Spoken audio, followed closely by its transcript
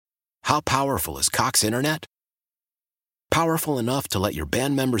How powerful is Cox Internet? Powerful enough to let your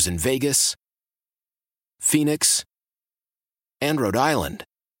band members in Vegas, Phoenix, and Rhode Island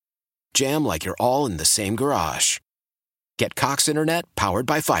jam like you're all in the same garage. Get Cox Internet powered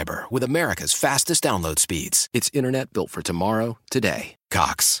by fiber with America's fastest download speeds. It's internet built for tomorrow, today.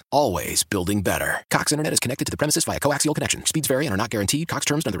 Cox, always building better. Cox Internet is connected to the premises via coaxial connection. Speeds vary and are not guaranteed. Cox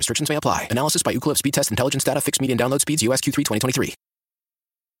terms and other restrictions may apply. Analysis by Ookla Speed Test Intelligence Data. Fixed median download speeds. US Q3 2023.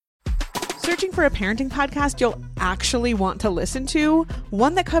 Searching for a parenting podcast you'll actually want to listen to?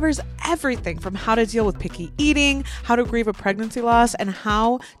 One that covers everything from how to deal with picky eating, how to grieve a pregnancy loss, and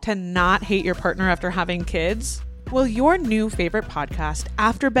how to not hate your partner after having kids? Well, your new favorite podcast,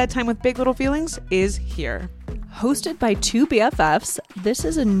 After Bedtime with Big Little Feelings, is here. Hosted by two BFFs, this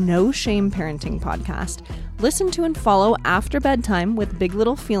is a no-shame parenting podcast. Listen to and follow After Bedtime with Big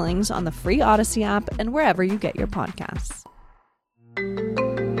Little Feelings on the free Odyssey app and wherever you get your podcasts.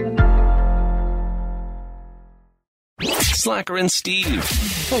 Slacker and Steve.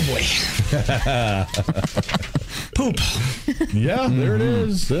 Oh boy. Poop. Yeah, there it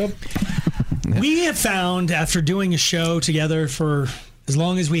is. Yep. We have found, after doing a show together for as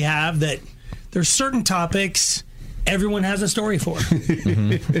long as we have, that there's certain topics everyone has a story for.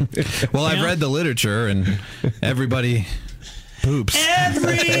 Well, I've read the literature, and everybody poops.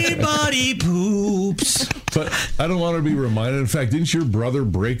 Everybody poops. But I don't want to be reminded. In fact, didn't your brother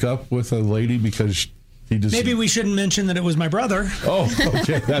break up with a lady because he just... Maybe we shouldn't mention that it was my brother. Oh,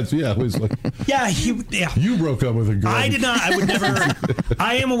 okay. That's, yeah. It was like... Yeah, You broke up with a girl. I did not. I would never...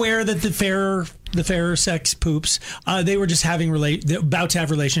 I am aware that the fairer sex poops. They were just about to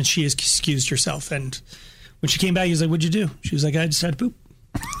have relations. She has excused herself. And when she came back, he was like, "What'd you do?" She was like, "I just had to poop."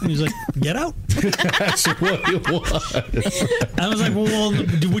 And he was like, "Get out." That's what it was. I was like, well,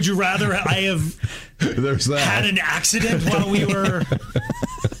 would you rather I have had an accident while we were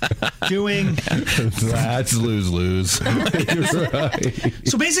doing... That's lose-lose. Right.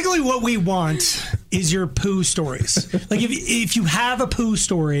 So basically what we want is your poo stories. Like if you have a poo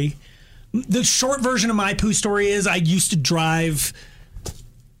story, the short version of my poo story is I used to drive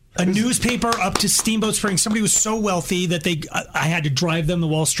a newspaper up to Steamboat Springs. Somebody was so wealthy that I had to drive them the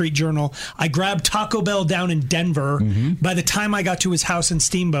Wall Street Journal. I grabbed Taco Bell down in Denver. Mm-hmm. By the time I got to his house in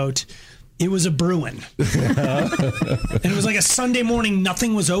Steamboat, it was a Bruin. And it was like a Sunday morning,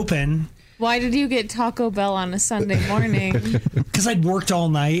 nothing was open. Why did you get Taco Bell on a Sunday morning? Because I'd worked all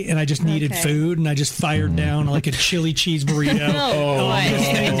night and I just needed food, and I just fired down like a chili cheese burrito.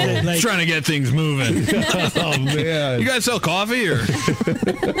 Trying to get things moving. Oh, man. You guys sell coffee or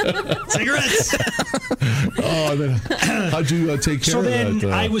cigarettes? Oh, then how'd you take care of that? So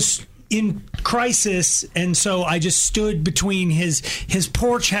then I was in crisis, and so I just stood between his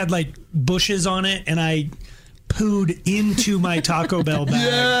porch had like bushes on it, and I pooed into my Taco Bell bag.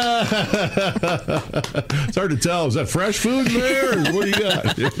 Yeah. It's hard to tell. Is that fresh food in there? Or what do you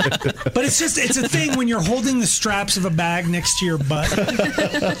got? But it's a thing when you're holding the straps of a bag next to your butt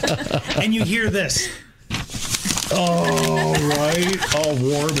and you hear this. Oh, right. All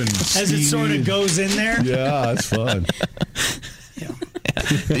warm and as steamy. it sort of goes in there. Yeah, that's fun.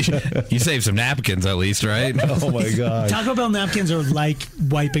 You save some napkins at least, right? Oh my God! Taco Bell napkins are like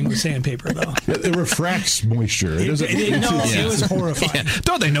wiping with sandpaper, though. It refracts moisture. It was horrifying. Yeah.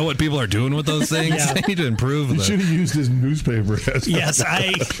 Don't they know what people are doing with those things? Yeah. They need to improve them. You should have used his newspaper. Yes,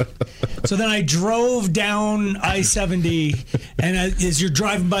 So then I drove down I-70, and as you're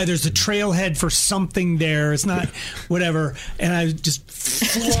driving by, there's a trailhead for something there. It's not whatever, and I just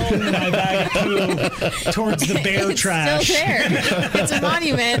flung my bag of poo towards the bear trash. Still there. It's a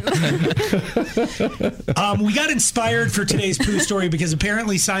monument. We got inspired for today's poo story because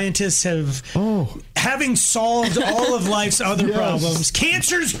apparently scientists having solved all of life's other problems.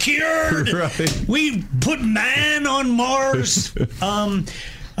 Cancer's cured. Right. We put man on Mars.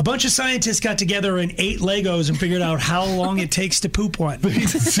 A bunch of scientists got together and ate Legos and figured out how long it takes to poop one.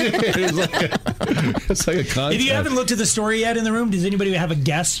 It's like a contest. If you haven't looked at the story yet in the room, does anybody have a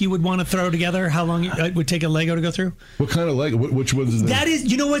guess you would want to throw together? How long it would take a Lego to go through? What kind of Lego? Which ones is that? That is,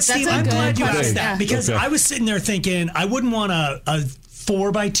 you know what, Steve? I'm glad you asked that because I was sitting there thinking I wouldn't want a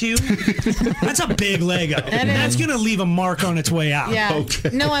 4x2. That's a big Lego. That's going to leave a mark on its way out. Yeah. Okay.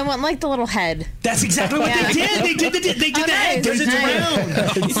 No, I want like the little head. That's exactly what they did. They did the head because it's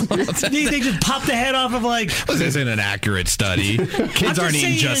round. They just popped the head off of like... This isn't an accurate study. Kids aren't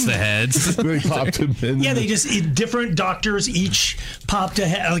eating just the heads. They popped him in. Yeah, they just... Different doctors each popped a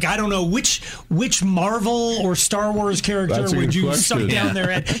head. Like, I don't know, which Marvel or Star Wars character would you suck down their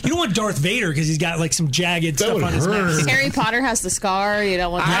head? You don't want Darth Vader because he's got like some jagged stuff on his mask. Harry Potter has the scar. scar. You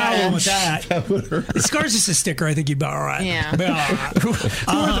don't want I don't want that. that. The scar's just a sticker. I think you'd be all right. Yeah. Who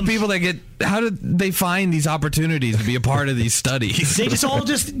are the people that get? How did they find these opportunities to be a part of these studies? They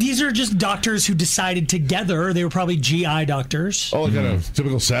these are just doctors who decided together. They were probably GI doctors. Oh, like on a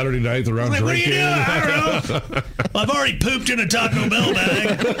typical Saturday night around Like, what are you drinking. doing? I don't know. I've already pooped in a Taco Bell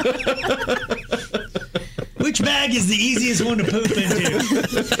bag. Which bag is the easiest one to poop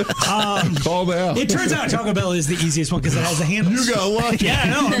into? Called out. It turns out Taco Bell is the easiest one because it has the handles. You got lucky. Yeah,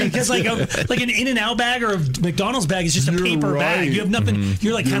 no, because like an In-N-Out bag or a McDonald's bag is just a paper bag. right. You have nothing.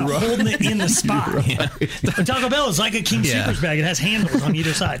 You're like kind of holding it in the spot. But Taco Bell is like a King Yeah. Soopers bag. It has handles on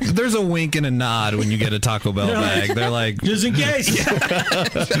either side. There's a wink and a nod when you get a Taco Bell bag. They're like, Just in case.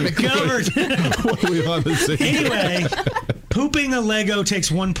 Covered. What are we on the same? Anyway, pooping a Lego takes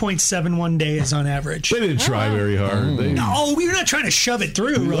 1.71 days on average. They didn't try very hard. They, Oh, you're not trying to shove it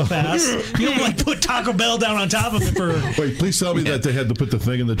through real fast. You don't like put Taco Bell down on top of it for. Wait, please tell me that they had to put the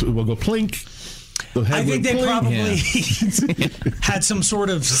thing in the. We'll go plink. The head I think went they plink. probably had some sort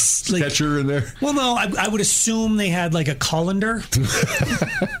of like. Catcher in there. Well, no, I would assume they had like a colander.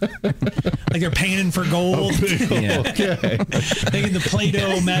 Like they're painting for gold. yeah. Okay. Thinking the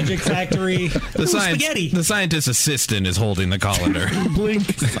Play-Doh Magic Factory. The, spaghetti. the scientist's assistant is holding the colander. Blink.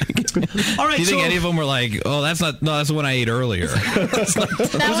 All right, Do you think so any of them were like, oh, that's not, no, that's the one I ate earlier? was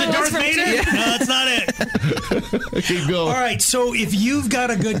it Darth Vader? No, that's not it. Keep going. All right, so if you've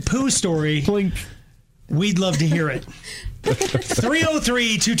got a good poo story, Blink. we'd love to hear it.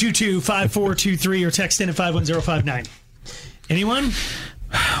 303-222-5423 or text in at 51059. Anyone?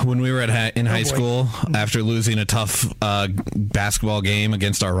 When we were in high school, after losing a tough basketball game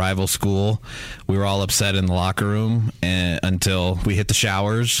against our rival school, we were all upset in the locker room until we hit the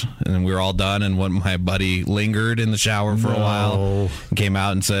showers, and then we were all done. And my buddy lingered in the shower for a while, and came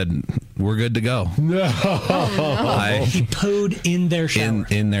out and said, "We're good to go." No. He pooed in their shower.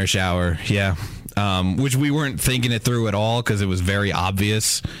 In their shower, yeah. Which we weren't thinking it through at all because it was very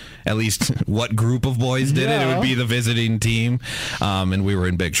obvious. At least what group of boys did it. It would be the visiting team, and we were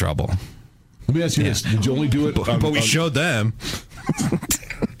in big trouble. Let me ask you this: did you only do it? But we showed them.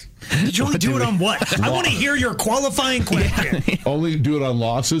 Did you only do it on what? I want to hear your qualifying question. Only do it on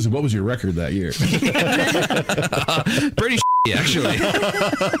losses. And what was your record that year? Pretty actually.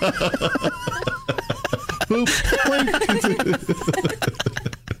 Boop. Blink.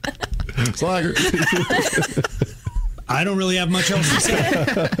 Slagger. I don't really have much else to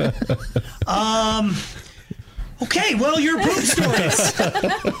say. Okay, well, your poop stories.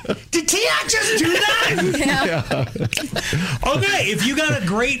 Did Tiak just do that? Yeah. Okay, if you got a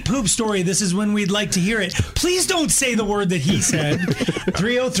great poop story, this is when we'd like to hear it. Please don't say the word that he said.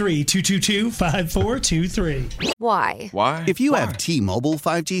 303-222-5423. Why? If you have T-Mobile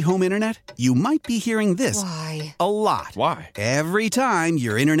 5G home internet, you might be hearing this Why? a lot. Every time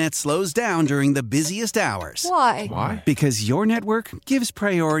your internet slows down during the busiest hours. Why? Because your network gives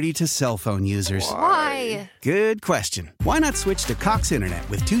priority to cell phone users. Why? Good question. Why not switch to Cox Internet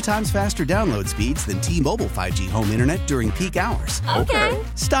with 2 times faster download speeds than T-Mobile 5G home internet during peak hours? Okay.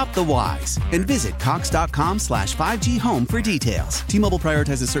 Stop the whys and visit cox.com/5G home for details. T-Mobile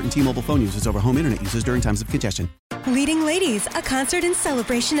prioritizes certain T-Mobile phone users over home internet users during times of congestion. Leading Ladies, a concert in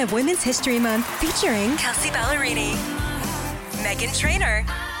celebration of Women's History Month featuring Kelsey Ballerini, Meghan Trainor,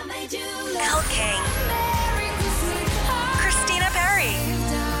 Elle King, Christina Perri.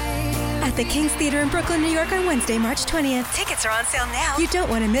 At the King's Theater in Brooklyn, New York on Wednesday, March 20th. Tickets are on sale now. You don't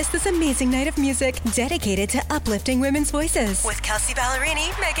want to miss this amazing night of music dedicated to uplifting women's voices. With Kelsey Ballerini,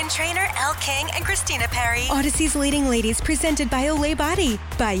 Meghan Trainor, Elle King, and Christina Perri. Odyssey's Leading Ladies presented by Olay Body.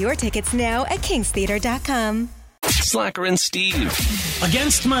 Buy your tickets now at kingstheater.com. Slacker and Steve.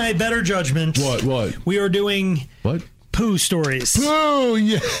 Against my better judgment, What? we are doing What? poo stories. Oh,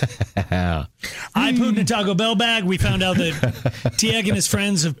 yeah. I pooed in a Taco Bell bag. We found out that Tiag and his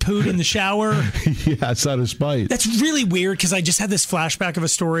friends have pooed in the shower. Yeah, it's out of spite. That's really weird because I just had this flashback of a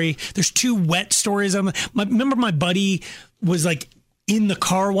story. There's 2 wet stories. Remember my buddy was like in the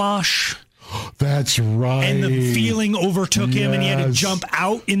car wash. That's right. And the feeling overtook him, and he had to jump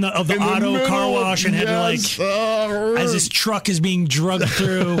out in the auto middle. car wash and had to as his truck is being drugged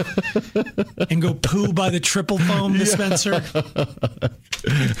through, and go poo by the triple foam dispenser.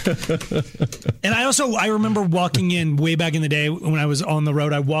 And I remember walking in way back in the day when I was on the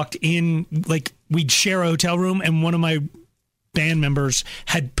road. I walked in, like we'd share a hotel room, and one of my band members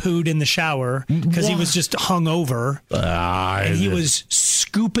had pooed in the shower because he was just hungover, and he was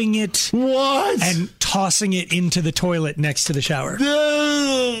scooping it and tossing it into the toilet next to the shower.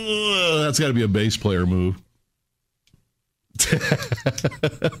 That's got to be a bass player move.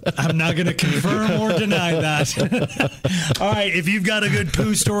 I'm not going to confirm or deny that. All right, if you've got a good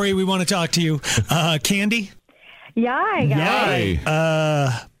poo story, we want to talk to you. Candy? Yay, guys. Yay.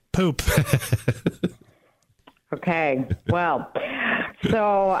 Poop. Okay, well,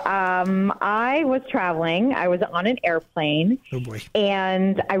 so I was traveling. I was on an airplane. Oh, boy.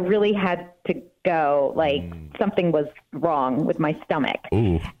 And I really had to go. Like, something was wrong with my stomach.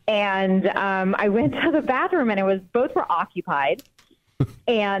 Ooh. And I went to the bathroom, and both were occupied.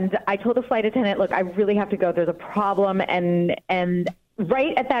 And I told the flight attendant, look, I really have to go. There's a problem. And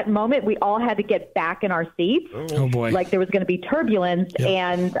right at that moment, we all had to get back in our seats. Oh, boy. Like there was going to be turbulence. Yep.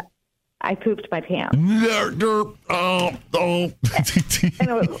 And I pooped my pants. Oh. And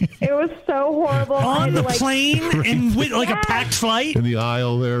it was so horrible. On the plane and with like a packed flight? In the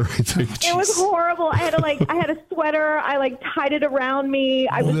aisle there. It was horrible. I had a sweater. I tied it around me.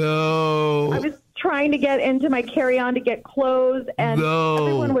 I was trying to get into my carry-on to get clothes, and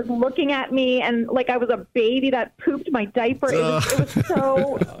everyone was looking at me, and like I was a baby that pooped my diaper. It was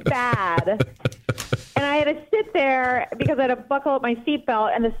so bad. And I had to sit there because I had to buckle up my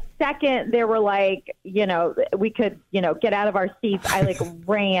seatbelt. And the second they were like, we could, get out of our seats, I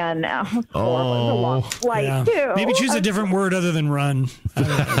ran. It was a long flight too. Maybe choose a different word other than run. I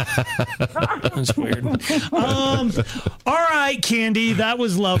don't know. That's weird. All right, Candy, that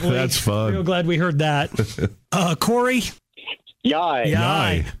was lovely. That's fun. Real glad we heard that. Corey?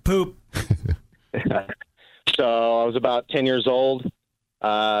 Yay. Poop. So I was about 10 years old,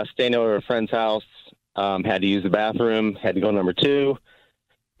 staying over at a friend's house. Had to use the bathroom, had to go number 2.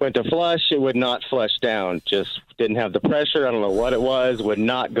 Went to flush, it would not flush down. Just didn't have the pressure. I don't know what it was, would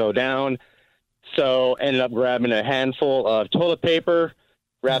not go down. So ended up grabbing a handful of toilet paper,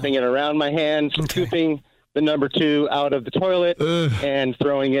 wrapping it around my hand, scooping the number 2 out of the toilet, and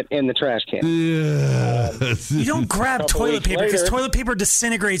throwing it in the trash can. You don't grab toilet paper because toilet paper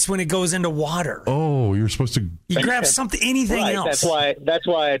disintegrates when it goes into water. Oh, you're supposed to. You grab anything right, else. That's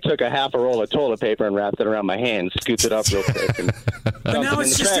why I took a half a roll of toilet paper and wrapped it around my hand, scooped it up real quick. But now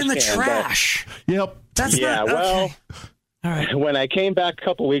it's just in the trash. Yep. That's not okay. Well, all right. When I came back a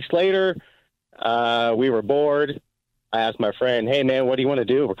couple weeks later, we were bored. I asked my friend, hey, man, what do you want to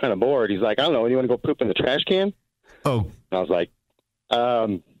do? We're kind of bored. He's like, I don't know. You want to go poop in the trash can? Oh. And I was like,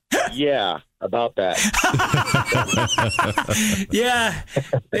 yeah, about that. Yeah,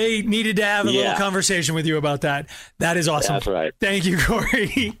 they needed to have a little conversation with you about that. That is awesome. That's right. Thank you,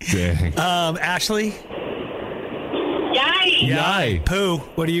 Corey. Ashley? Yay. Pooh,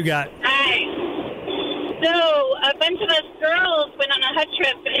 what do you got? Hi. So a bunch of us girls went on a hut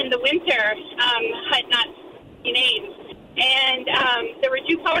trip in the winter, hut not named. And there were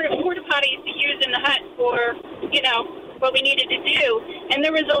 2 porta potties to use in the hut for, what we needed to do. And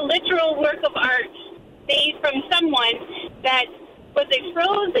there was a literal work of art made from someone that was a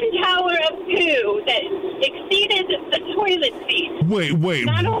frozen tower of poo that exceeded the toilet seat. Wait.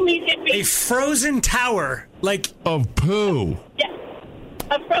 Not only did we... A frozen tower, of poo. Yeah.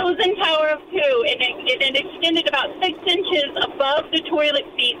 A frozen tower of poo. And it extended about 6 inches above the toilet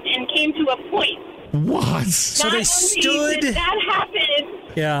seat and came to a point. What? So they stood. Did that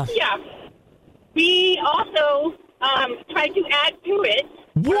happened. Yeah. Yeah. We also tried to add to it.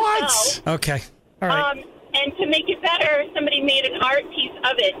 What? Ourselves. Okay. All right. And to make it better, somebody made an art piece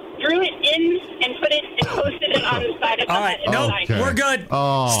of it, drew it in, and put it and posted it on the side of the All right. No, we're good.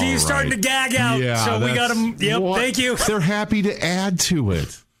 Steve's starting to gag out. Yeah, so we got him. Yep. What? Thank you. They're happy to add to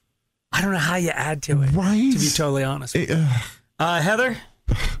it. I don't know how you add to it. Right. To be totally honest. Heather?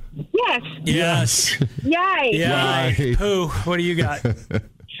 Yes. Yay. Yay. Pooh, what do you got?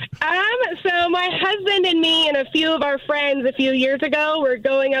 So my husband and me and a few of our friends a few years ago were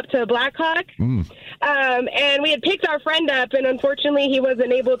going up to Black Hawk. And we had picked our friend up, and unfortunately he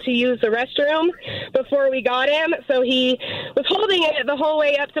wasn't able to use the restroom before we got him. So he was holding it the whole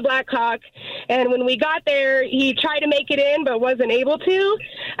way up to Black Hawk. And when we got there, he tried to make it in but wasn't able to.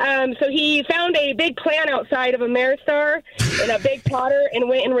 So he found a big plant outside of Ameristar in a big potter and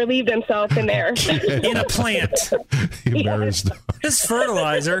went and relieved himself in there. In a plant. Ameristar. It's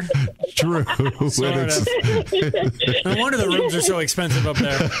fertilizer. True. Sort of. No wonder the rooms are so expensive up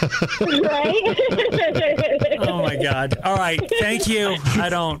there. Right? Oh, my God. All right. Thank you. I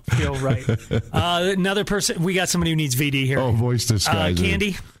don't feel right. Another person. We got somebody who needs VD here. Oh, voice disguise.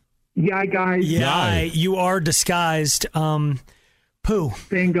 Candy? Yeah, guys. Yeah, you are disguised. Pooh.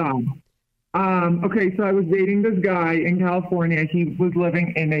 Thank God. Okay, so I was dating this guy in California. He was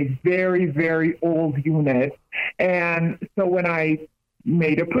living in a very, very old unit. And so when I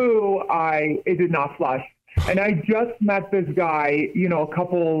made a poo, it did not flush. And I just met this guy, a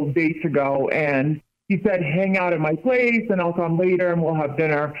couple days ago, and, he said, hang out at my place and I'll come later and we'll have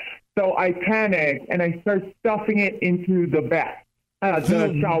dinner. So I panicked and I start stuffing it into the bath,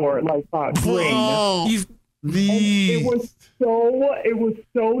 the shower, like drain. It was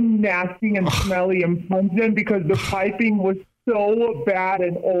so nasty and smelly and pungent because the piping was so bad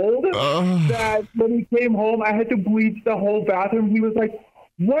and old that when he came home, I had to bleach the whole bathroom. He was like,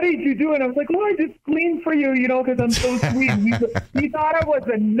 what did you do? And I was like, oh, I just cleaned for you, because I'm so sweet. He thought I was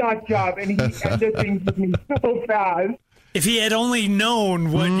a nut job, and he ended things with me so fast. If he had only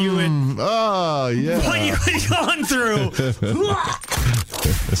known what you had, what you had gone through.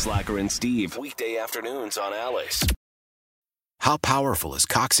 Slacker and Steve, weekday afternoons on Alice. How powerful is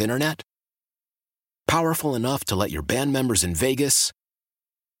Cox Internet? Powerful enough to let your band members in Vegas,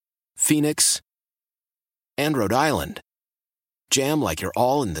 Phoenix, and Rhode Island jam like you're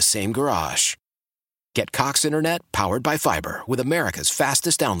all in the same garage. Get Cox Internet powered by fiber with America's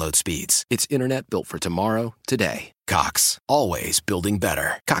fastest download speeds. It's internet built for tomorrow, today. Cox, always building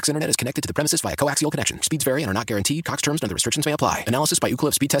better. Cox Internet is connected to the premises via coaxial connection. Speeds vary and are not guaranteed. Cox terms and other restrictions may apply. Analysis by Ookla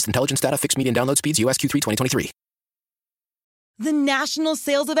of Speed Test Intelligence Data. Fixed median download speeds. US Q3 2023. The national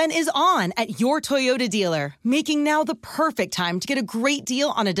sales event is on at your Toyota dealer, making now the perfect time to get a great deal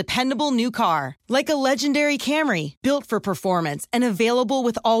on a dependable new car. Like a legendary Camry, built for performance and available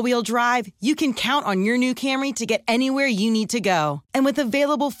with all-wheel drive, you can count on your new Camry to get anywhere you need to go. And with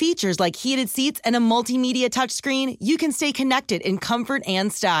available features like heated seats and a multimedia touchscreen, you can stay connected in comfort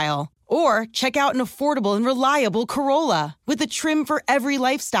and style. Or check out an affordable and reliable Corolla with a trim for every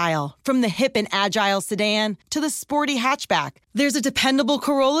lifestyle, from the hip and agile sedan to the sporty hatchback. There's a dependable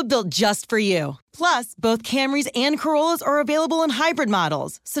Corolla built just for you. Plus, both Camrys and Corollas are available in hybrid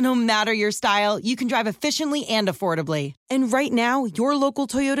models, so no matter your style, you can drive efficiently and affordably. And right now, your local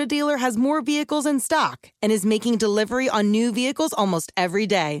Toyota dealer has more vehicles in stock and is making delivery on new vehicles almost every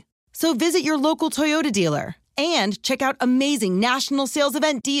day. So visit your local Toyota dealer. And check out amazing national sales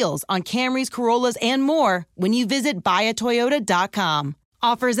event deals on Camrys, Corollas, and more when you visit buyatoyota.com.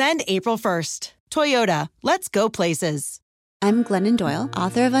 Offers end April 1st. Toyota, let's go places. I'm Glennon Doyle,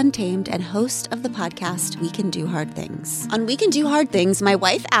 author of Untamed and host of the podcast We Can Do Hard Things. On We Can Do Hard Things, my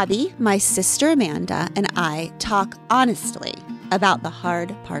wife Abby, my sister Amanda, and I talk honestly about the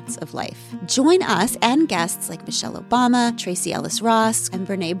hard parts of life. Join us and guests like Michelle Obama, Tracy Ellis Ross, and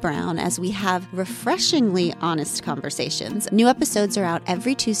Brene Brown as we have refreshingly honest conversations. New episodes are out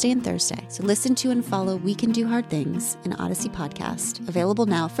every Tuesday and Thursday, so listen to and follow We Can Do Hard Things, an Odyssey podcast, available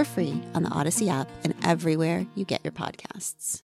now for free on the Odyssey app and everywhere you get your podcasts.